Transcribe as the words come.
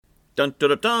Dun dun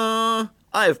dun dun!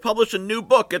 I have published a new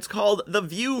book. It's called The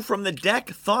View from the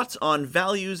Deck, Thoughts on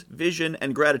Values, Vision,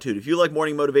 and Gratitude. If you like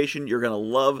morning motivation, you're going to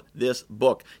love this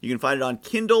book. You can find it on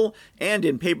Kindle and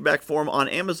in paperback form on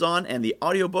Amazon, and the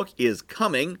audiobook is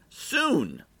coming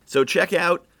soon. So check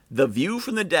out The View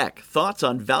from the Deck, Thoughts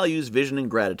on Values, Vision, and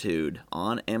Gratitude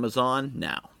on Amazon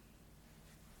now.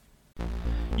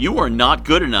 You are not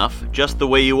good enough just the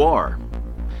way you are.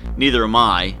 Neither am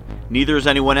I. Neither is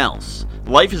anyone else.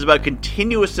 Life is about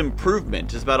continuous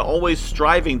improvement. It's about always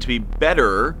striving to be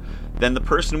better than the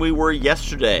person we were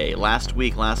yesterday, last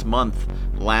week, last month,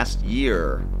 last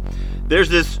year. There's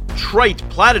this trite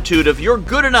platitude of you're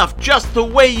good enough just the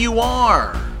way you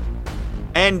are.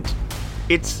 And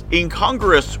it's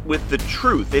incongruous with the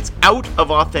truth. It's out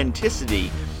of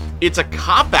authenticity. It's a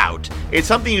cop-out. It's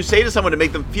something you say to someone to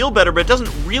make them feel better, but it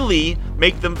doesn't really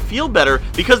make them feel better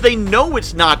because they know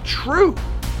it's not true.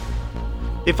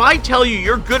 If I tell you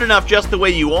you're good enough just the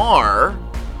way you are,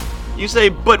 you say,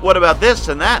 but what about this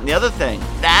and that and the other thing?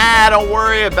 Nah, don't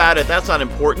worry about it. That's not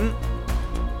important.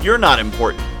 You're not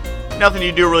important. Nothing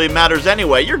you do really matters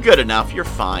anyway. You're good enough. You're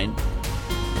fine.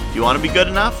 Do you want to be good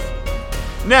enough?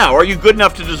 Now, are you good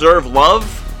enough to deserve love?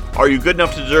 Are you good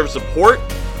enough to deserve support?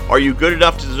 Are you good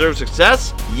enough to deserve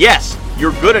success? Yes,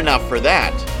 you're good enough for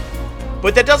that.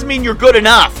 But that doesn't mean you're good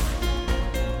enough.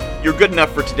 You're good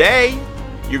enough for today.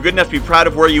 You're good enough to be proud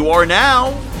of where you are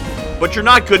now, but you're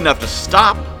not good enough to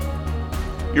stop.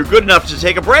 You're good enough to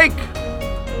take a break.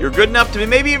 You're good enough to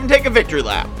maybe even take a victory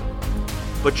lap.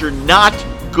 But you're not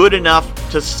good enough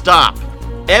to stop.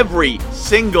 Every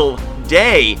single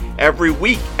day, every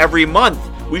week, every month,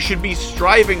 we should be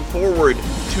striving forward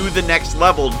to the next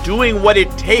level, doing what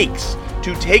it takes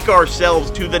to take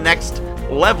ourselves to the next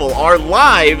level. Our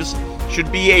lives should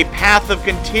be a path of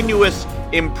continuous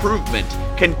improvement,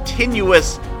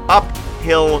 continuous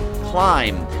uphill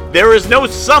climb. There is no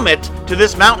summit to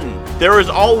this mountain. There is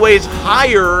always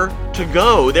higher to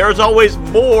go. There is always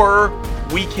more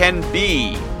we can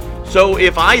be. So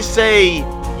if I say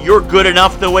you're good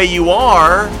enough the way you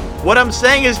are, what I'm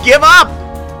saying is give up.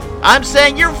 I'm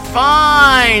saying you're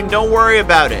fine. Don't worry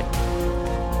about it.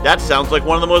 That sounds like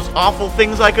one of the most awful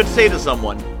things I could say to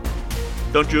someone.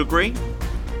 Don't you agree?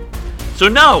 So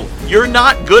no, you're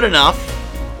not good enough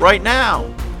right now,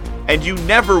 and you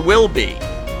never will be.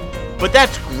 But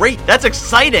that's great. That's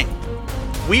exciting.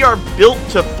 We are built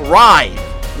to thrive.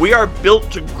 We are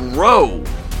built to grow.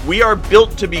 We are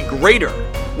built to be greater.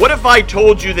 What if I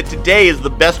told you that today is the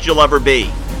best you'll ever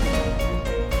be?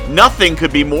 Nothing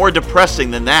could be more depressing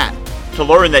than that. To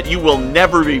learn that you will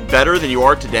never be better than you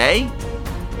are today?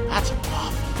 That's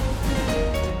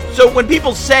awful. So when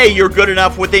people say you're good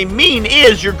enough, what they mean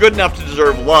is you're good enough to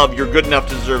deserve love, you're good enough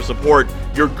to deserve support,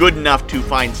 you're good enough to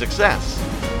find success.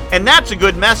 And that's a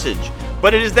good message.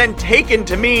 But it is then taken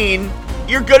to mean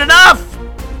you're good enough.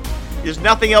 There's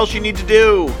nothing else you need to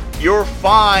do. You're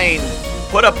fine.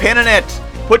 Put a pin in it.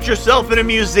 Put yourself in a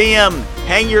museum.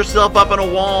 Hang yourself up on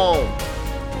a wall.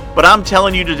 But I'm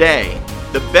telling you today,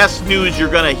 the best news you're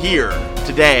going to hear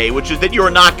today, which is that you're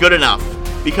not good enough,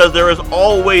 because there is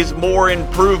always more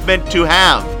improvement to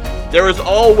have. There is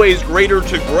always greater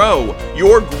to grow.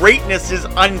 Your greatness is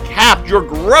uncapped. Your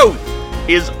growth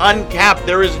is uncapped.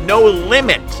 There is no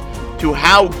limit to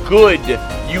how good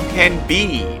you can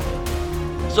be.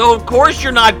 So of course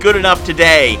you're not good enough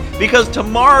today, because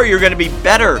tomorrow you're going to be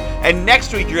better, and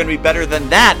next week you're going to be better than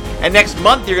that, and next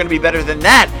month you're going to be better than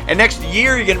that, and next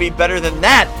year you're going to be better than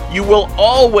that. You will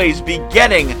always be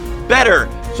getting better.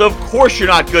 So of course you're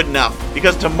not good enough,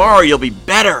 because tomorrow you'll be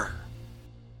better.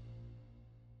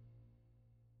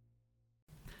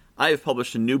 I have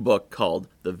published a new book called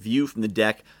The View from the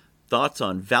Deck, Thoughts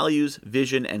on Values,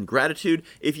 Vision, and Gratitude.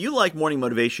 If you like morning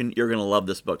motivation, you're going to love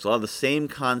this book. It's a lot of the same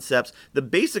concepts. The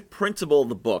basic principle of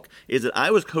the book is that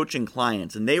I was coaching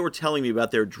clients, and they were telling me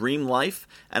about their dream life,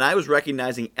 and I was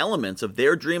recognizing elements of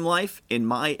their dream life in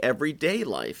my everyday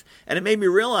life. And it made me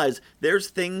realize there's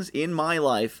things in my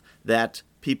life that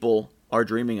people are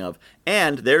dreaming of.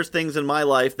 And there's things in my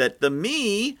life that the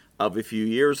me of a few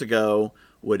years ago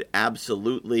would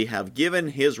absolutely have given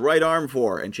his right arm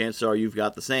for, and chances are you've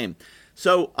got the same.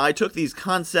 So I took these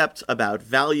concepts about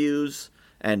values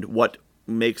and what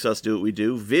makes us do what we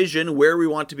do, vision, where we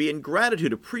want to be, and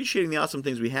gratitude, appreciating the awesome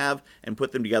things we have, and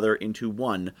put them together into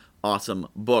one awesome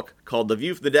book called The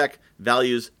View from the Deck,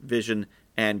 Values, Vision,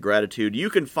 and Gratitude.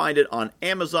 You can find it on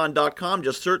Amazon.com.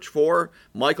 Just search for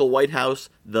Michael Whitehouse,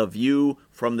 The View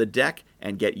from the Deck,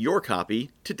 and get your copy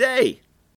today.